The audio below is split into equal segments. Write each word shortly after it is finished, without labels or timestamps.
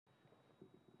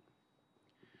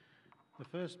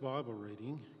The first Bible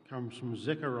reading comes from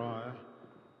Zechariah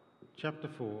chapter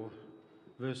 4,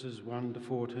 verses 1 to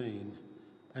 14,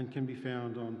 and can be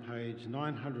found on page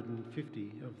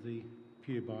 950 of the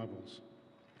Pew Bibles.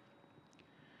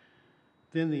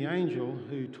 Then the angel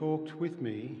who talked with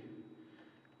me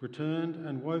returned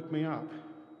and woke me up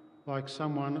like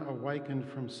someone awakened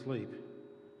from sleep.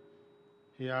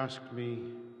 He asked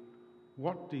me,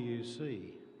 "What do you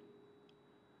see?"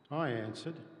 I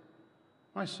answered,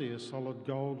 "I see a solid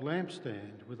gold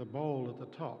lampstand with a bowl at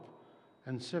the top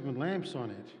and 7 lamps on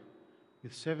it,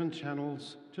 with 7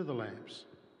 channels to the lamps.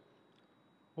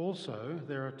 Also,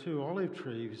 there are 2 olive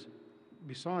trees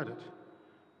beside it,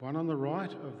 one on the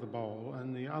right of the bowl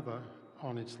and the other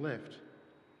on its left."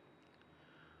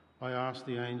 I asked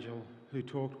the angel who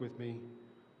talked with me,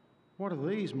 "What are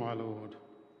these, my Lord?"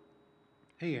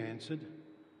 He answered,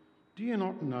 "Do you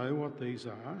not know what these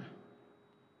are?"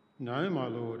 "No, my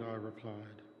Lord," I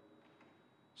replied.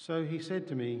 So he said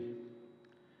to me,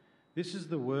 "This is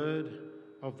the word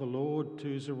of the Lord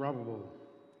to Zerubbabel.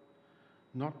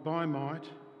 Not by might,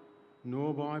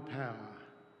 nor by power,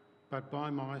 but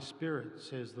by my Spirit,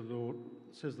 says the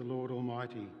Lord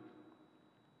Almighty.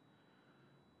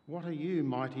 What are you,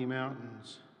 mighty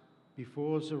mountains?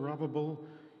 Before Zerubbabel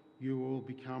you will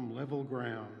become level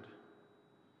ground.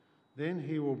 Then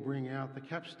he will bring out the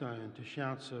capstone to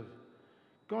shouts of,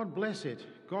 'God bless it,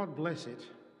 God bless it.'"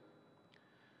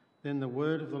 Then the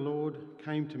word of the Lord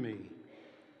came to me.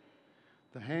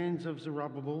 "The hands of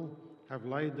Zerubbabel have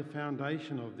laid the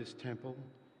foundation of this temple.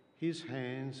 His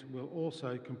hands will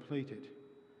also complete it.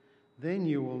 Then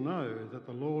you will know that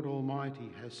the Lord Almighty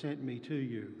has sent me to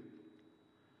you.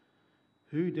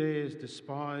 Who dares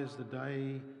despise the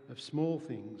day of small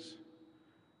things,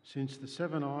 since the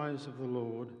 7 eyes of the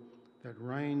Lord that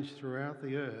range throughout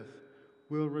the earth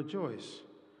will rejoice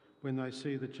when they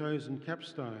see the chosen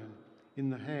capstone in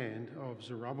the hand of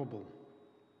Zerubbabel."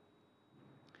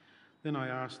 Then I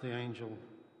asked the angel,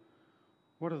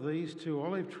 "What are these 2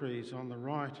 olive trees on the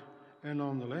right and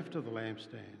on the left of the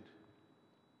lampstand?"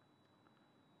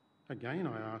 Again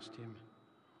I asked him,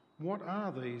 "What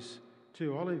are these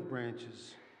 2 olive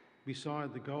branches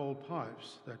beside the gold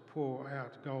pipes that pour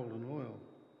out golden oil?"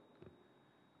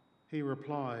 He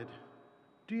replied,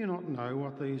 "Do you not know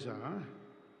what these are?"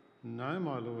 "No,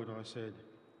 my Lord," I said.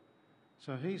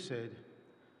 So he said,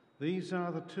 "These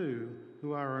are the 2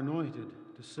 who are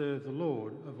anointed to serve the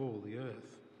Lord of all the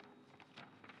earth."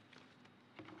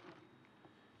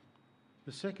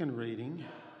 The second reading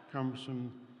comes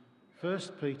from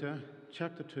 1 Peter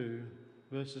chapter 2,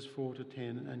 verses 4 to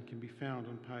 10, and can be found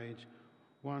on page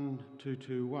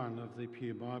 1221 of the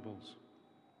Pew Bibles.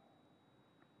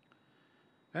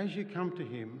 "As you come to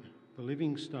him, the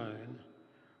living stone,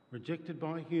 rejected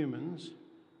by humans,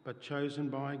 but chosen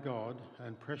by God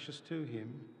and precious to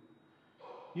him,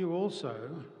 you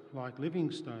also, like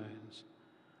living stones,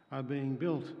 are being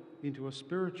built into a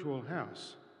spiritual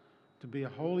house to be a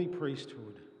holy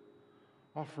priesthood,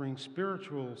 offering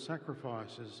spiritual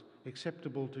sacrifices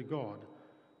acceptable to God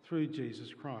through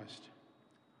Jesus Christ.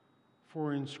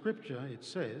 For in Scripture it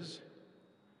says,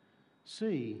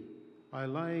 'See, I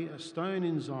lay a stone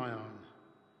in Zion,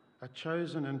 a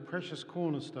chosen and precious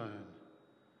cornerstone,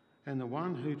 and the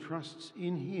one who trusts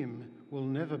in him will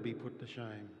never be put to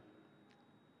shame.'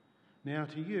 Now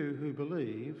to you who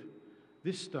believe,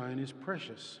 this stone is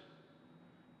precious,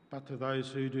 but to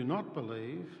those who do not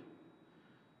believe,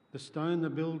 the stone the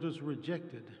builders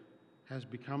rejected has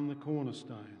become the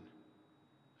cornerstone,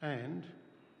 and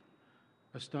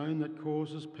a stone that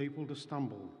causes people to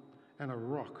stumble, and a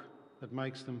rock that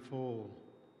makes them fall.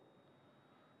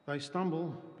 They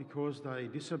stumble because they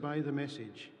disobey the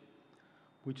message,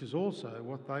 which is also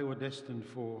what they were destined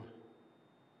for.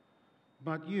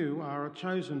 But you are a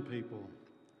chosen people,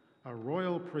 a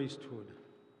royal priesthood,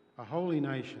 a holy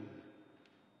nation,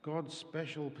 God's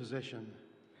special possession,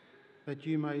 that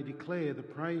you may declare the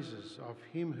praises of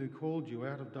him who called you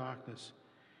out of darkness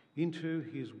into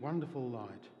his wonderful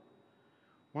light.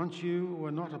 Once you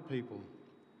were not a people,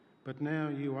 but now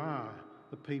you are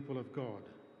the people of God.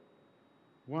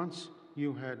 Once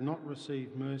you had not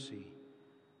received mercy,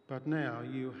 but now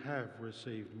you have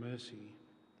received mercy."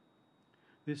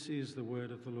 This is the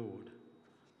word of the Lord.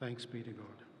 Thanks be to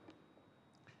God.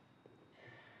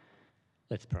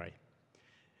 Let's pray.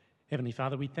 Heavenly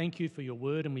Father, we thank you for your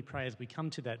word, and we pray as we come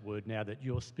to that word now that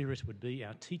your Spirit would be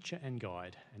our teacher and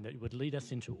guide, and that it would lead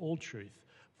us into all truth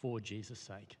for Jesus'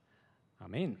 sake.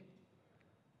 Amen.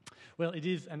 Well, it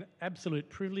is an absolute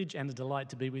privilege and a delight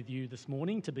to be with you this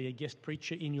morning, to be a guest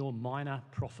preacher in your Minor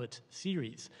Prophet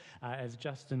series. As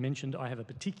Justin mentioned, I have a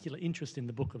particular interest in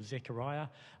the book of Zechariah.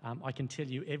 I can tell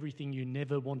you everything you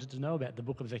never wanted to know about the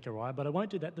book of Zechariah, but I won't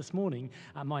do that this morning.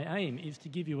 My aim is to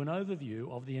give you an overview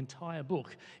of the entire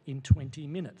book in 20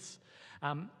 minutes.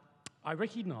 I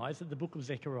recognise that the book of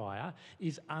Zechariah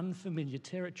is unfamiliar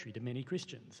territory to many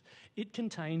Christians. It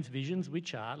contains visions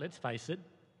which are, let's face it,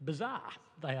 bizarre.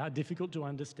 They are difficult to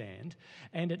understand,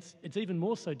 and it's even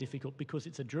more so difficult because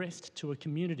it's addressed to a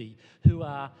community who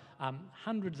are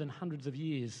hundreds and hundreds of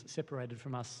years separated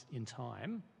from us in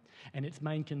time, and its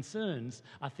main concerns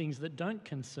are things that don't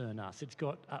concern us. It's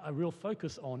got a real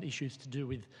focus on issues to do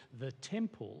with the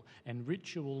temple and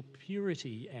ritual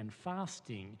purity and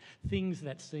fasting, things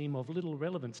that seem of little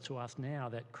relevance to us now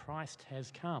that Christ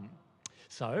has come.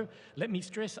 So let me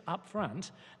stress up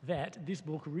front that this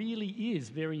book really is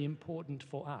very important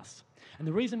for us. And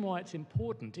the reason why it's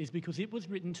important is because it was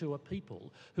written to a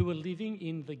people who were living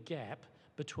in the gap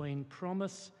between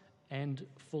promise and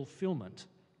fulfillment.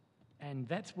 And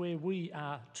that's where we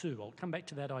are too. I'll come back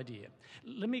to that idea.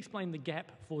 Let me explain the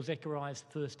gap for Zechariah's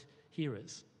first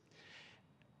hearers.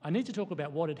 I need to talk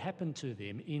about what had happened to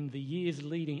them in the years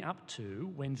leading up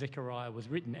to when Zechariah was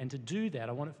written, and to do that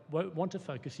I want to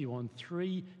focus you on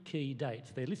three key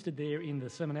dates. They're listed there in the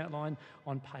sermon outline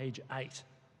on page 8.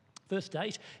 First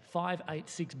date,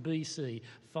 586 BC.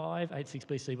 586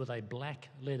 BC was a black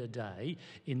letter day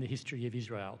in the history of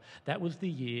Israel. That was the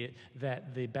year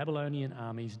that the Babylonian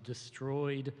armies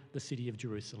destroyed the city of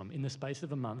Jerusalem. In the space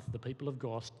of a month, the people of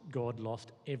God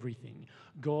lost everything.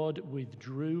 God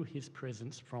withdrew his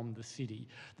presence from the city.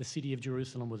 The city of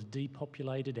Jerusalem was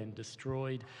depopulated and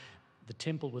destroyed. The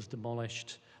temple was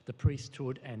demolished. The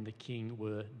priesthood and the king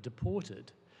were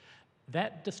deported.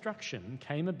 That destruction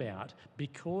came about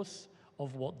because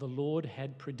of what the Lord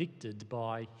had predicted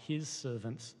by his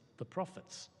servants, the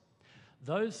prophets.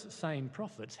 Those same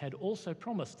prophets had also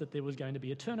promised that there was going to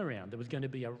be a turnaround, there was going to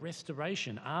be a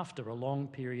restoration after a long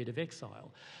period of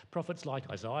exile. Prophets like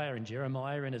Isaiah and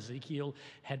Jeremiah and Ezekiel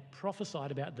had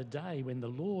prophesied about the day when the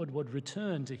Lord would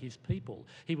return to his people.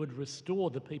 He would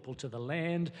restore the people to the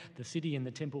land, the city and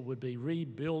the temple would be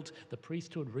rebuilt, the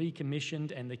priesthood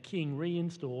recommissioned, and the king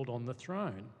reinstalled on the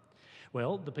throne.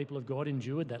 Well, the people of God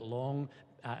endured that long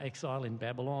exile in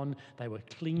Babylon. They were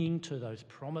clinging to those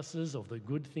promises of the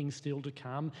good things still to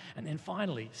come. And then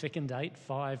finally, second date,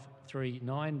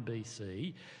 539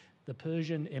 BC, the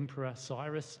Persian Emperor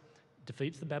Cyrus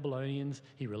defeats the Babylonians.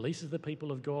 He releases the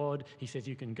people of God. He says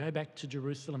you can go back to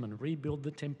Jerusalem and rebuild the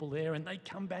temple there. And they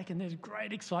come back and there's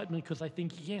great excitement because they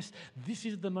think, yes, this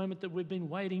is the moment that we've been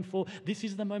waiting for. This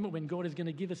is the moment when God is going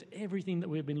to give us everything that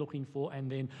we've been looking for.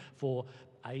 And then for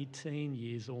 18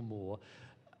 years or more,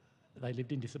 they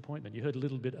lived in disappointment. You heard a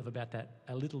little bit of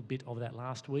that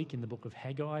last week in the book of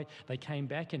Haggai. They came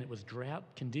back and it was drought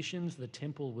conditions. The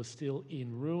temple was still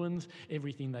in ruins.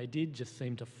 Everything they did just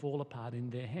seemed to fall apart in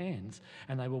their hands.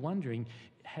 And they were wondering,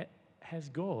 has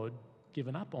God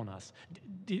given up on us?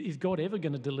 Is God ever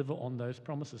going to deliver on those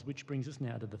promises? Which brings us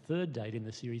now to the third date in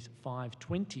the series,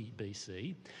 520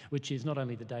 BC, which is not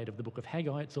only the date of the book of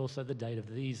Haggai, it's also the date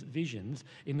of these visions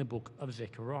in the book of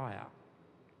Zechariah.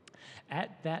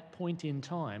 At that point in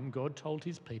time, God told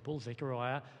his people,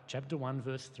 Zechariah chapter 1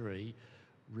 verse 3,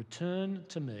 "Return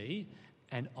to me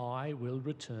and I will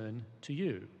return to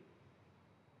you."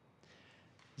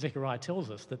 Zechariah tells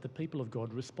us that the people of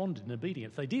God responded in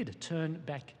obedience. They did turn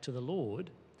back to the Lord.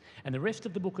 And the rest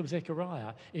of the book of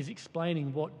Zechariah is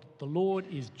explaining what the Lord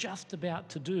is just about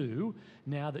to do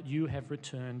now that you have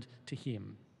returned to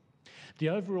him. The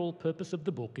overall purpose of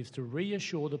the book is to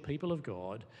reassure the people of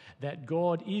God that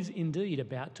God is indeed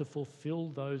about to fulfill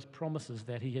those promises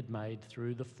that he had made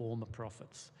through the former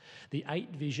prophets. The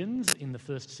 8 visions in the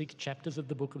first 6 chapters of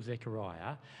the book of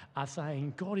Zechariah are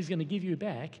saying God is going to give you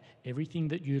back everything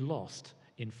that you lost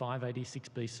in 586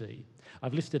 BC.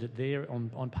 I've listed it there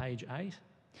on page 8.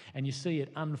 And you see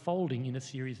it unfolding in a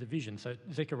series of visions. So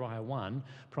Zechariah 1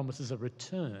 promises a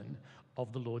return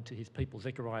of the Lord to his people.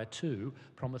 Zechariah 2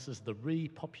 promises the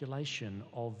repopulation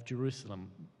of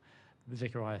Jerusalem.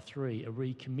 Zechariah 3, a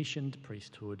recommissioned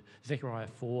priesthood. Zechariah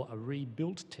 4, a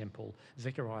rebuilt temple.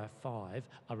 Zechariah 5,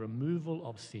 a removal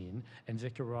of sin. And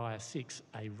Zechariah 6,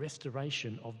 a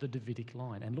restoration of the Davidic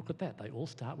line. And look at that, they all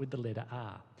start with the letter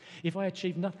R. If I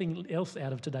achieve nothing else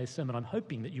out of today's sermon, I'm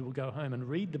hoping that you will go home and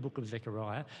read the book of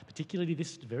Zechariah, particularly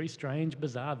this very strange,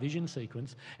 bizarre vision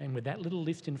sequence, and with that little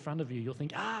list in front of you, you'll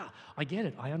think, I get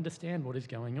it, I understand what is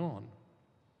going on.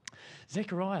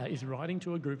 Zechariah is writing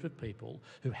to a group of people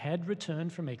who had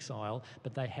returned from exile,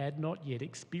 but they had not yet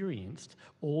experienced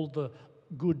all the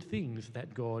good things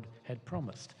that God had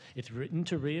promised. It's written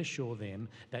to reassure them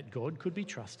that God could be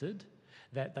trusted,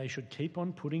 that they should keep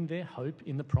on putting their hope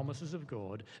in the promises of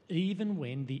God, even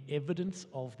when the evidence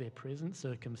of their present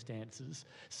circumstances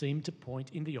seemed to point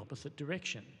in the opposite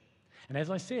direction. And as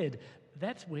I said,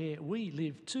 that's where we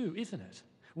live too, isn't it?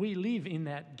 We live in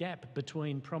that gap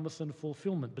between promise and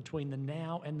fulfillment, between the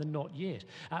now and the not yet.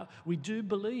 We do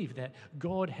believe that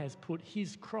God has put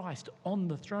his Christ on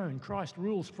the throne. Christ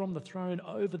rules from the throne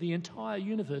over the entire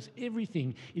universe.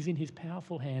 Everything is in his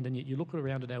powerful hand, and yet you look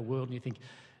around at our world and you think,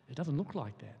 it doesn't look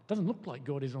like that. It doesn't look like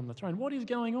God is on the throne. What is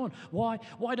going on? Why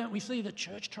don't we see the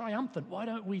church triumphant? Why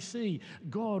don't we see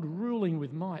God ruling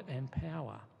with might and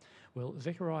power? Well,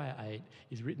 Zechariah 8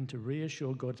 is written to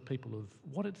reassure God's people of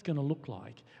what it's going to look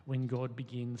like when God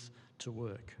begins to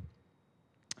work.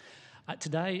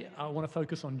 Today, I want to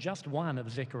focus on just one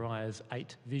of Zechariah's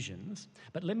 8 visions,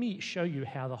 but let me show you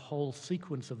how the whole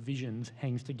sequence of visions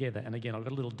hangs together. And again, I've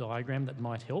got a little diagram that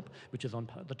might help, which is on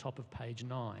the top of page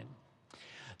 9.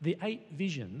 The 8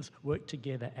 visions work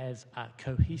together as a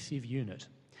cohesive unit.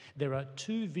 There are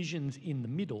 2 visions in the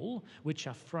middle, which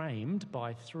are framed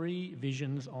by 3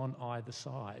 visions on either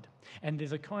side. And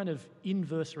there's a kind of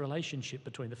inverse relationship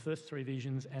between the first 3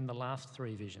 visions and the last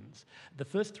 3 visions. The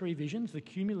first 3 visions, the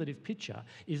cumulative picture,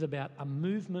 is about a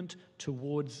movement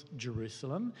towards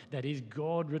Jerusalem. That is,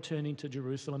 God returning to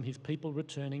Jerusalem, his people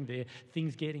returning there,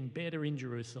 things getting better in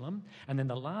Jerusalem. And then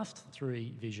the last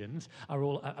 3 visions are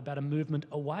all about a movement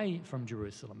away from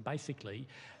Jerusalem, basically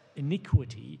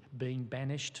iniquity being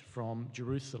banished from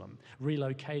Jerusalem,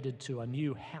 relocated to a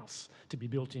new house to be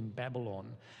built in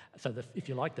Babylon. So if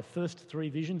you like, the first 3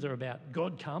 visions are about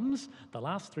God comes, the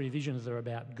last 3 visions are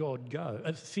about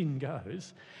sin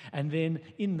goes, and then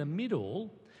in the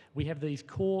middle we have these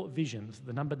core visions,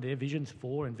 the number there, visions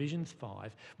 4 and visions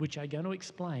 5, which are going to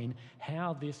explain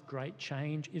how this great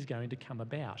change is going to come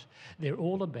about. They're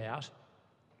all about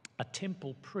a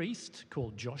temple priest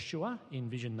called Joshua in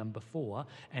vision number 4,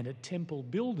 and a temple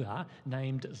builder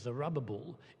named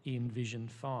Zerubbabel in vision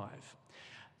 5.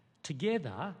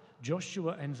 Together,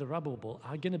 Joshua and Zerubbabel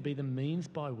are going to be the means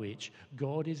by which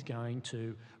God is going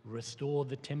to restore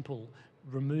the temple,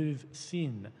 remove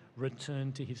sin,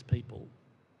 return to his people.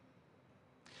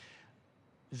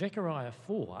 Zechariah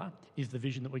 4 is the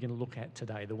vision that we're going to look at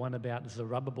today, the one about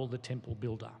Zerubbabel, the temple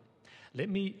builder. Let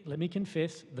me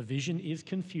confess, the vision is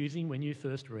confusing when you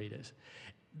first read it.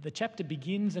 The chapter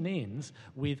begins and ends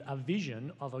with a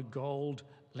vision of a gold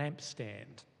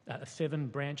lampstand, a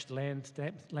 7-branched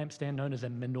lampstand known as a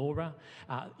menorah.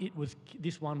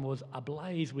 This one was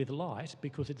ablaze with light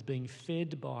because it's being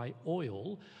fed by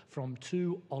oil from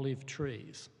 2 olive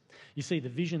trees. You see the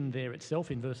vision there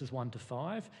itself in verses 1 to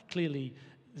 5. Clearly,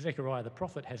 Zechariah the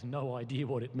prophet has no idea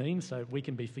what it means, so we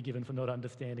can be forgiven for not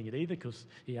understanding it either, because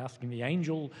he's asking the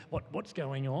angel what's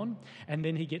going on. And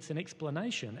then he gets an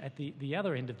explanation at the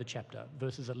other end of the chapter,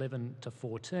 verses 11 to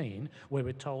 14, where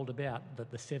we're told about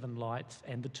the 7 lights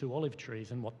and the 2 olive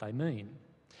trees and what they mean.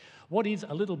 What is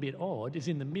a little bit odd is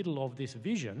in the middle of this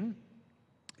vision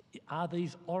are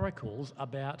these oracles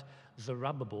about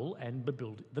Zerubbabel and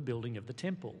the building of the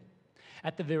temple.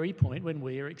 At the very point when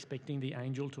we are expecting the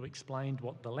angel to explain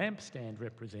what the lampstand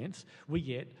represents, we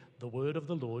get the word of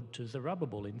the Lord to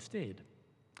Zerubbabel instead.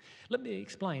 Let me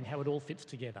explain how it all fits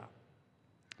together.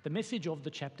 The message of the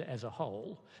chapter as a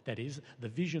whole, that is, the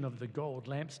vision of the gold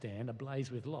lampstand ablaze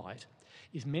with light,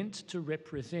 is meant to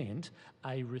represent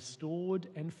a restored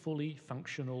and fully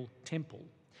functional temple.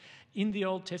 In the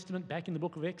Old Testament, back in the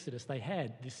book of Exodus, they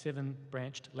had this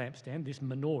 7-branched lampstand, this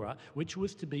menorah, which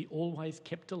was to be always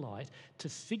kept alight to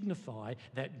signify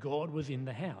that God was in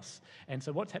the house. And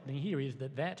so what's happening here is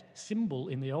that symbol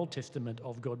in the Old Testament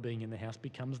of God being in the house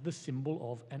becomes the symbol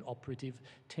of an operative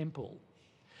temple.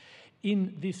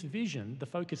 In this vision, the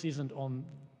focus isn't on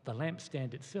the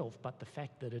lampstand itself, but the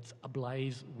fact that it's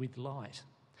ablaze with light.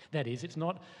 That is, it's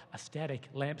not a static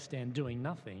lampstand doing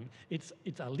nothing, it's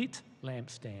a lit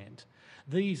lampstand.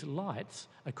 These lights,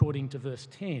 according to verse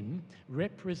 10,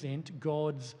 represent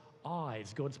God's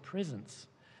eyes, God's presence.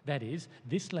 That is,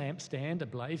 this lampstand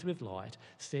ablaze with light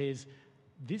says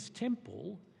this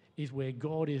temple is where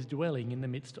God is dwelling in the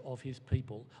midst of his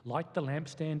people. Like the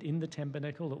lampstand in the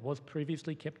tabernacle that was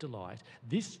previously kept alight,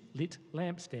 this lit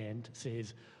lampstand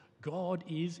says God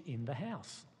is in the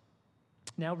house.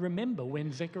 Now remember,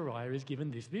 when Zechariah is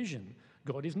given this vision,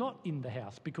 God is not in the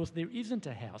house because there isn't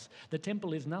a house. The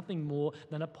temple is nothing more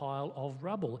than a pile of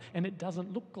rubble, and it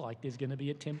doesn't look like there's going to be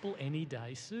a temple any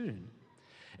day soon.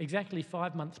 Exactly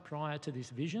 5 months prior to this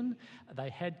vision,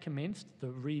 they had commenced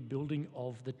the rebuilding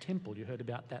of the temple. You heard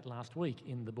about that last week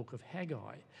in the book of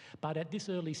Haggai. But at this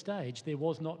early stage, there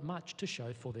was not much to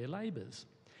show for their labours.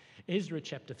 Ezra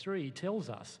chapter 3 tells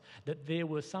us that there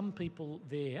were some people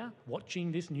there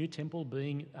watching this new temple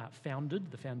being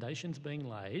founded, the foundations being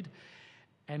laid,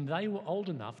 and they were old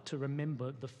enough to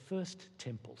remember the first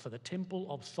temple. So the temple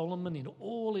of Solomon in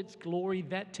all its glory,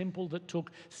 that temple that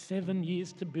took 7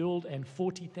 years to build and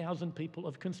 40,000 people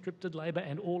of conscripted labour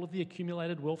and all of the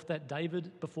accumulated wealth that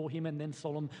David before him and then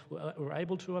Solomon were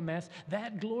able to amass.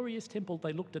 That glorious temple,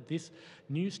 they looked at this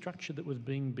new structure that was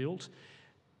being built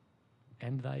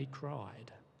and they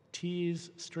cried, tears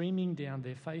streaming down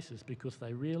their faces because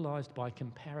they realised by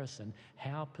comparison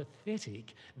how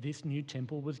pathetic this new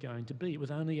temple was going to be. It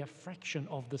was only a fraction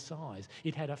of the size.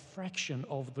 It had a fraction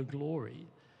of the glory.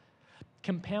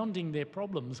 Compounding their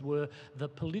problems were the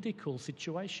political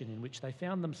situation in which they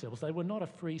found themselves. They were not a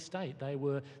free state. They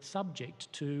were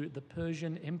subject to the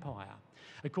Persian Empire.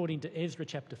 According to Ezra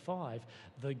chapter 5,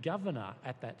 the governor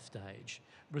at that stage,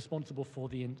 responsible for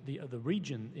the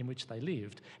region in which they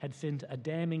lived, had sent a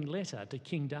damning letter to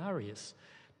King Darius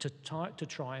to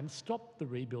try and stop the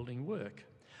rebuilding work.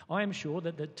 I am sure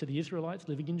that to the Israelites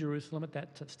living in Jerusalem at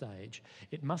that stage,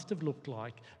 it must have looked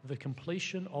like the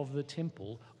completion of the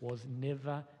temple was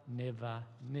never, never,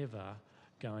 never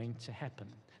going to happen.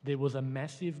 There was a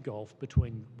massive gulf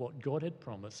between what God had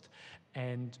promised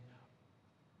and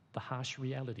the harsh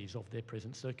realities of their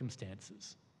present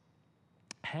circumstances.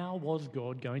 How was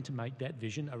God going to make that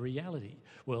vision a reality?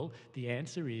 Well, the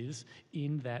answer is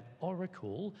in that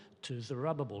oracle to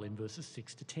Zerubbabel in verses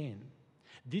 6 to 10.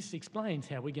 This explains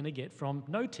how we're going to get from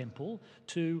no temple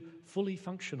to fully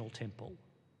functional temple.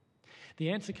 The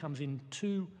answer comes in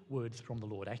 2 words from the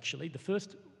Lord, actually. The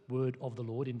first word of the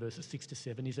Lord in verses 6 to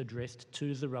 7 is addressed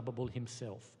to Zerubbabel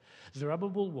himself.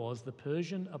 Zerubbabel was the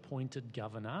Persian-appointed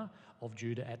governor of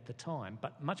Judah at the time,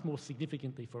 but much more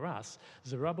significantly for us,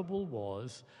 Zerubbabel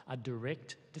was a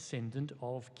direct descendant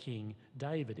of King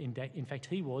David. In fact,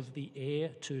 he was the heir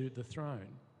to the throne.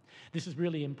 This is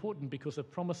really important because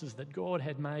of promises that God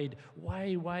had made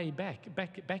way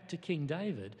back to King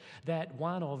David, that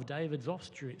one of David's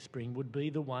offspring would be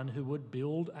the one who would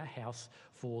build a house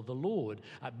for the Lord.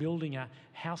 Building a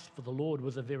house for the Lord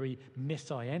was a very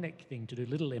messianic thing to do,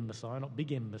 little m Messiah, not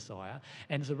big M Messiah,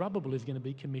 and Zerubbabel is going to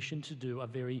be commissioned to do a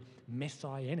very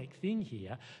messianic thing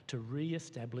here to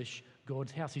re-establish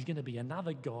God's house. He's going to be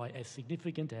another guy as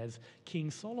significant as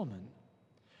King Solomon.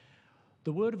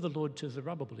 The word of the Lord to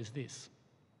Zerubbabel is this: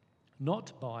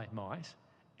 not by might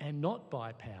and not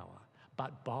by power,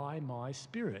 but by my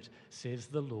Spirit, says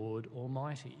the Lord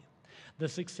Almighty. The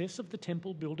success of the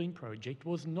temple building project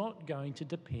was not going to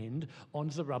depend on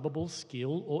Zerubbabel's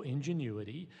skill or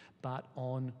ingenuity, but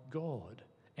on God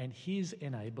and his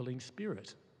enabling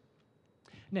Spirit.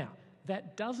 Now,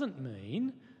 that doesn't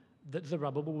mean that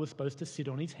Zerubbabel was supposed to sit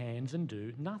on his hands and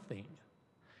do nothing.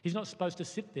 He's not supposed to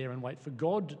sit there and wait for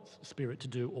God's Spirit to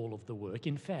do all of the work.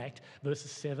 In fact,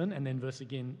 verses 7 and then verse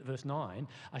 9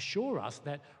 assure us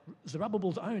that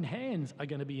Zerubbabel's own hands are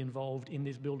going to be involved in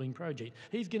this building project.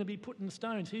 He's going to be putting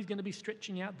stones. He's going to be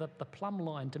stretching out the plumb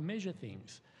line to measure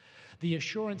things. The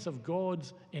assurance of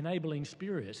God's enabling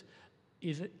Spirit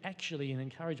is actually an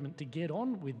encouragement to get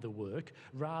on with the work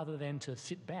rather than to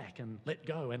sit back and let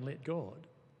go and let God.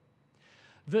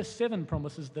 Verse 7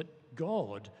 promises that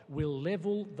God will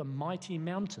level the mighty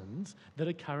mountains that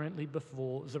are currently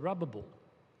before Zerubbabel.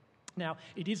 Now,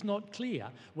 it is not clear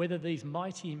whether these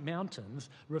mighty mountains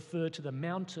refer to the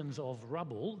mountains of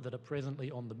rubble that are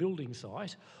presently on the building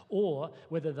site, or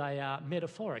whether they are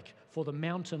metaphoric for the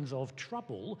mountains of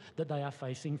trouble that they are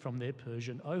facing from their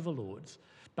Persian overlords.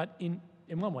 But in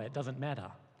one way, it doesn't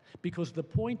matter, because the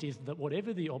point is that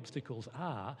whatever the obstacles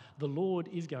are, the Lord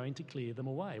is going to clear them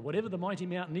away. Whatever the mighty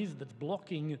mountain is that's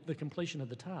blocking the completion of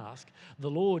the task, the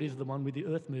Lord is the one with the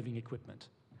earth-moving equipment.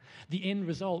 The end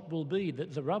result will be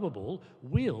that Zerubbabel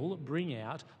will bring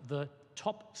out the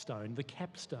top stone, the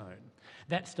capstone.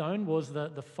 That stone was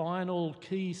the final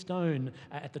key stone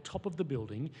at the top of the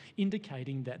building,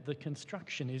 indicating that the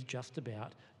construction is just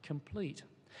about complete.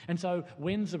 And so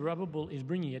when Zerubbabel is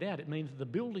bringing it out, it means that the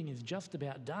building is just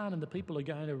about done and the people are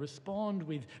going to respond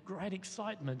with great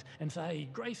excitement and say,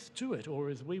 grace to it, or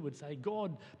as we would say,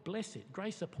 God bless it,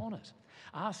 grace upon it,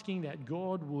 asking that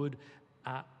God would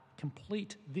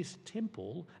complete this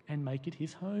temple and make it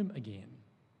his home again.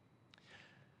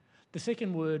 The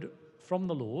second word from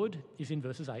the Lord is in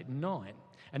verses 8 and 9,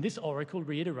 and this oracle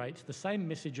reiterates the same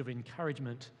message of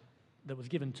encouragement that was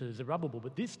given to Zerubbabel,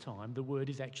 but this time the word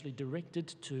is actually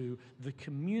directed to the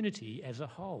community as a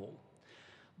whole.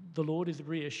 the Lord is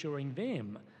reassuring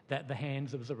them that the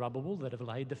hands of Zerubbabel that have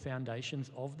laid the foundations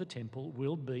of the temple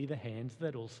will be the hands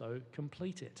that also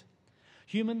complete it.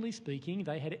 Humanly speaking,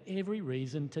 they had every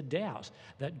reason to doubt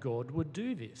that God would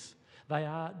do this. They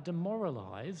are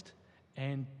demoralised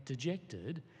and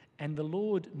dejected, and the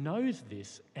Lord knows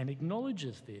this and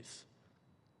acknowledges this.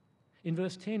 In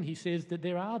verse 10, he says that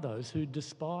there are those who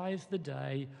despise the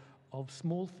day of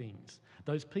small things,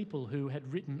 those people who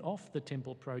had written off the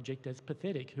temple project as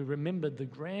pathetic, who remembered the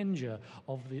grandeur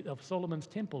of Solomon's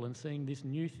temple and seeing this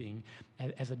new thing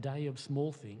as a day of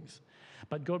small things.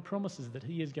 But God promises that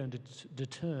he is going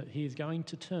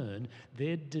to turn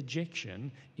their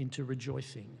dejection into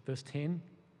rejoicing. Verse 10,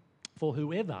 for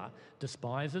whoever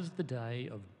despises the day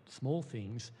of small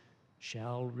things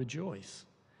shall rejoice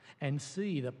and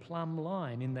see the plumb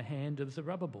line in the hand of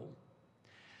Zerubbabel.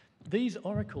 These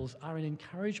oracles are an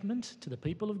encouragement to the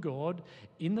people of God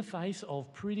in the face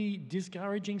of pretty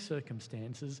discouraging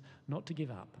circumstances not to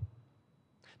give up,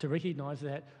 to recognise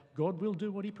that God will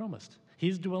do what he promised.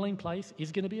 His dwelling place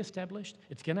is going to be established.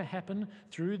 It's going to happen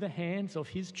through the hands of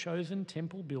his chosen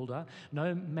temple builder,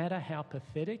 no matter how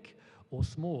pathetic or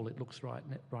small it looks right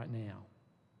now.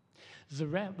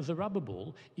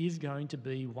 Zerubbabel is going to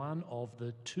be one of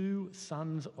the two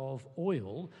sons of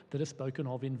oil that are spoken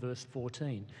of in verse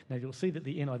 14. Now you'll see that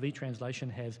the NIV translation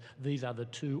has these are the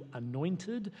two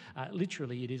anointed.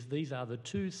 Literally it is these are the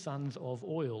two sons of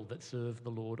oil that serve the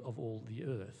Lord of all the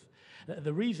earth.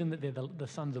 The reason that they're the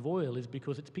sons of oil is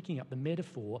because it's picking up the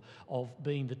metaphor of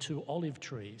being the two olive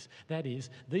trees. That is,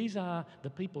 these are the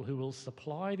people who will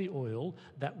supply the oil,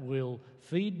 that will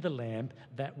feed the lamp,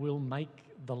 that will make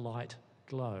the light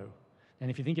glow.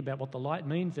 And if you think about what the light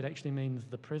means, it actually means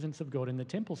the presence of God in the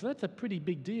temple. So that's a pretty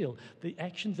big deal. The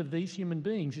actions of these human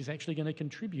beings is actually going to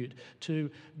contribute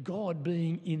to God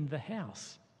being in the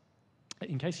house.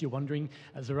 In case you're wondering,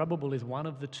 Zerubbabel is one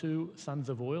of the two sons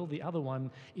of oil. The other one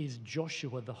is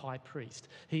Joshua the high priest.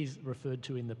 He's referred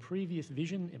to in the previous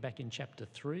vision back in chapter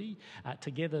 3.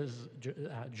 Together,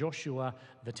 Joshua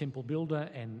the temple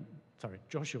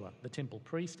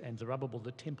priest and Zerubbabel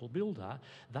the temple builder,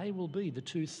 they will be the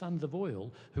two sons of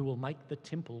oil who will make the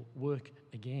temple work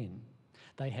again.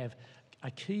 They have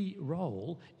a key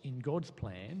role in God's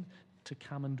plan to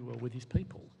come and dwell with his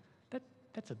people.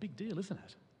 That's a big deal, isn't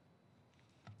it?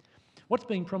 What's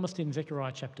being promised in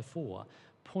Zechariah chapter 4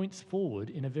 points forward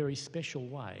in a very special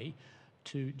way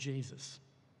to Jesus.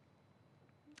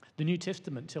 The New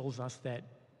Testament tells us that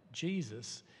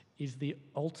Jesus is the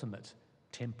ultimate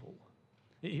temple.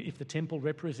 If the temple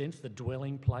represents the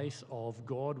dwelling place of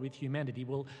God with humanity,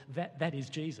 well, that is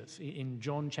Jesus. In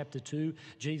John chapter 2,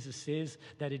 Jesus says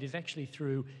that it is actually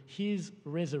through his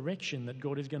resurrection that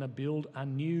God is going to build a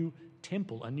new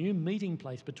temple, a new meeting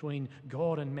place between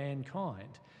God and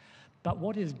mankind. But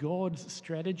what is God's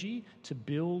strategy to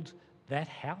build that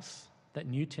house, that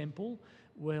new temple?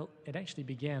 Well, it actually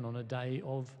began on a day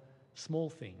of small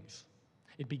things.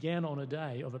 It began on a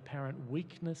day of apparent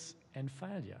weakness and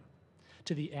failure.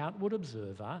 To the outward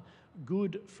observer,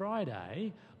 Good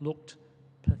Friday looked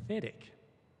pathetic,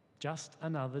 just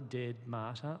another dead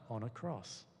martyr on a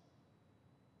cross.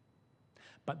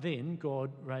 But then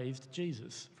God raised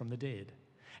Jesus from the dead.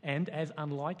 And as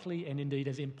unlikely and indeed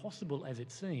as impossible as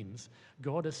it seems,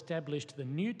 God established the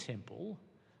new temple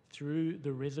through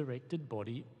the resurrected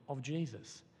body of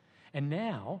Jesus. And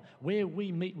now, where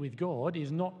we meet with God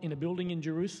is not in a building in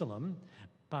Jerusalem,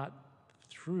 but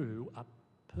through a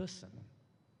person.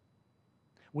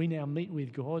 We now meet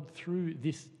with God through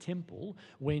this temple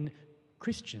when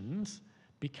Christians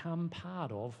become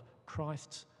part of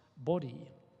Christ's body.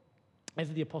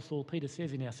 As the Apostle Peter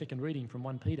says in our second reading from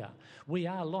 1 Peter, we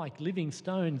are like living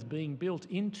stones being built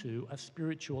into a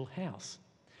spiritual house.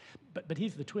 But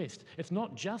here's the twist. It's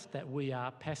not just that we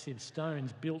are passive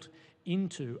stones built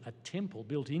into a temple,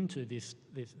 built into this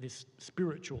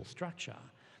spiritual structure.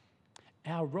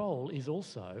 Our role is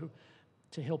also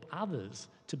to help others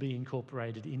to be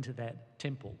incorporated into that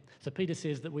temple. So Peter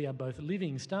says that we are both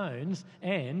living stones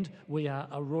and we are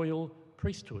a royal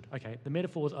priesthood. Okay, the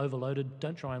metaphor is overloaded.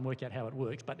 Don't try and work out how it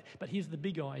works. But here's the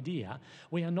big idea.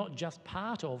 We are not just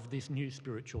part of this new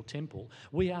spiritual temple.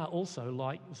 We are also,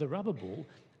 like Zerubbabel,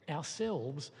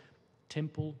 ourselves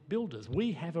temple builders.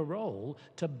 We have a role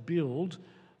to build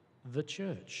the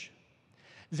church.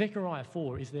 Zechariah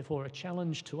 4 is therefore a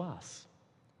challenge to us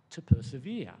to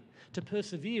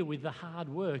persevere with the hard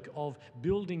work of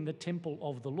building the temple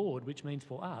of the Lord, which means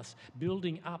for us,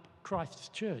 building up Christ's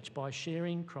church by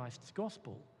sharing Christ's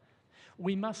gospel.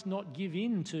 We must not give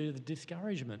in to the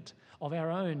discouragement of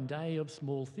our own day of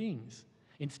small things.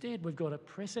 Instead, we've got to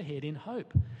press ahead in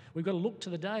hope. We've got to look to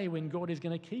the day when God is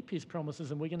going to keep his promises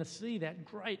and we're going to see that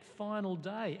great final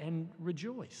day and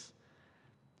rejoice.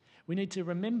 We need to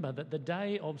remember that the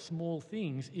day of small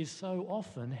things is so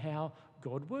often how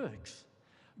God works.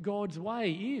 God's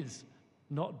way is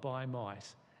not by might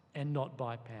and not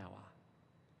by power.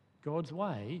 God's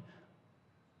way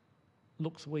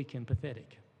looks weak and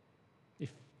pathetic.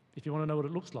 If you want to know what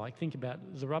it looks like, think about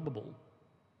Zerubbabel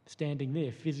standing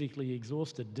there physically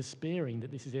exhausted, despairing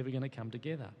that this is ever going to come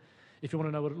together. If you want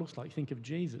to know what it looks like, think of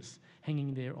Jesus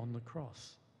hanging there on the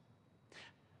cross.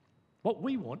 What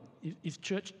we want is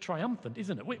church triumphant,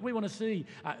 isn't it? We want to see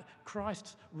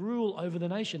Christ's rule over the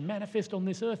nation manifest on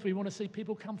this earth. We want to see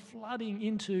people come flooding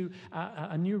into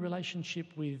a new relationship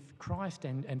with Christ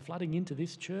and flooding into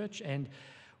this church. And,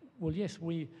 well, yes,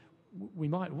 we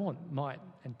might want might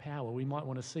and power. We might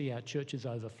want to see our churches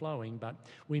overflowing, but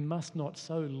we must not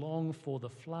so long for the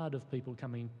flood of people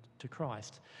coming to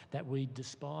Christ that we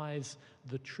despise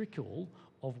the trickle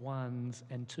of ones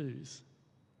and twos.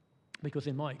 Because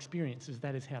in my experiences,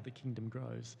 that is how the kingdom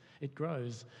grows. It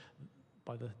grows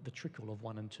by the trickle of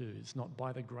one and twos, not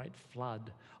by the great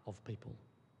flood of people.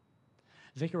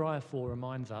 Zechariah 4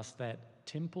 reminds us that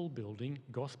temple building,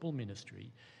 gospel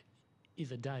ministry,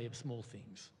 is a day of small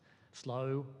things.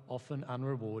 Slow, often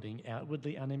unrewarding,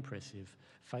 outwardly unimpressive,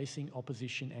 facing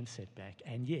opposition and setback,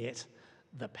 and yet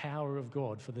the power of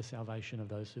God for the salvation of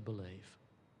those who believe.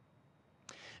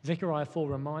 Zechariah 4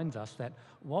 reminds us that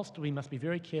whilst we must be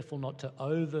very careful not to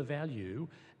overvalue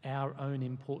our own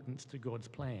importance to God's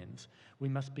plans, we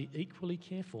must be equally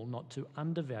careful not to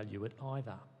undervalue it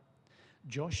either.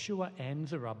 Joshua and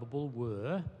Zerubbabel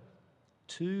were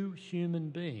two human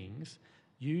beings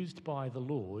used by the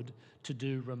Lord to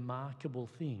do remarkable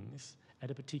things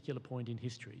at a particular point in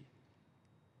history.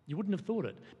 You wouldn't have thought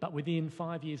it, but within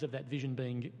 5 years of that vision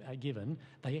being given,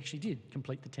 they actually did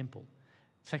complete the temple.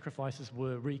 Sacrifices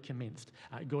were recommenced.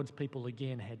 God's people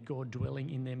again had God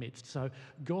dwelling in their midst. So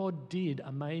God did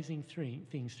amazing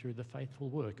things through the faithful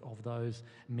work of those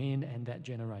men and that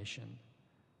generation.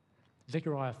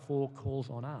 Zechariah 4 calls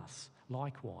on us,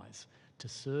 likewise, to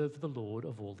serve the Lord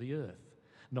of all the earth,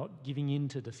 not giving in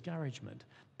to discouragement,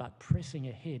 but pressing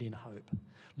ahead in hope,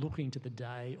 looking to the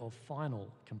day of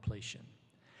final completion.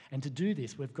 And to do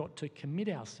this, we've got to commit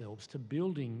ourselves to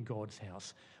building God's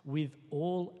house with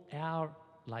all our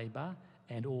labour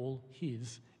and all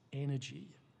his energy,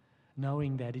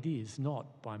 knowing that it is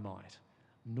not by might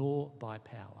nor by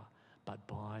power, but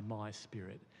by my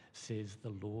Spirit, says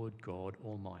the Lord God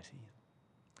Almighty.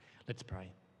 Let's pray.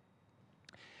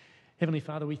 Heavenly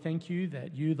Father, we thank you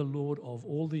that you, the Lord of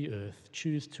all the earth,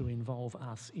 choose to involve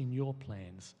us in your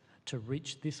plans to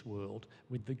reach this world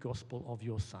with the gospel of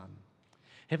your Son.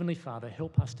 Heavenly Father,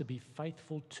 help us to be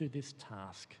faithful to this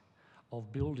task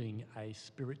of building a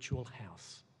spiritual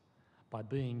house by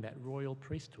being that royal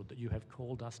priesthood that you have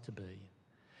called us to be.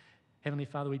 Heavenly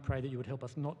Father, we pray that you would help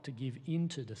us not to give in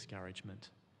to discouragement,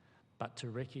 but to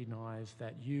recognise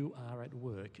that you are at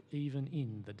work even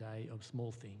in the day of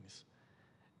small things,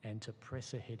 and to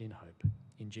press ahead in hope.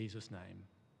 In Jesus' name,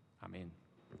 amen.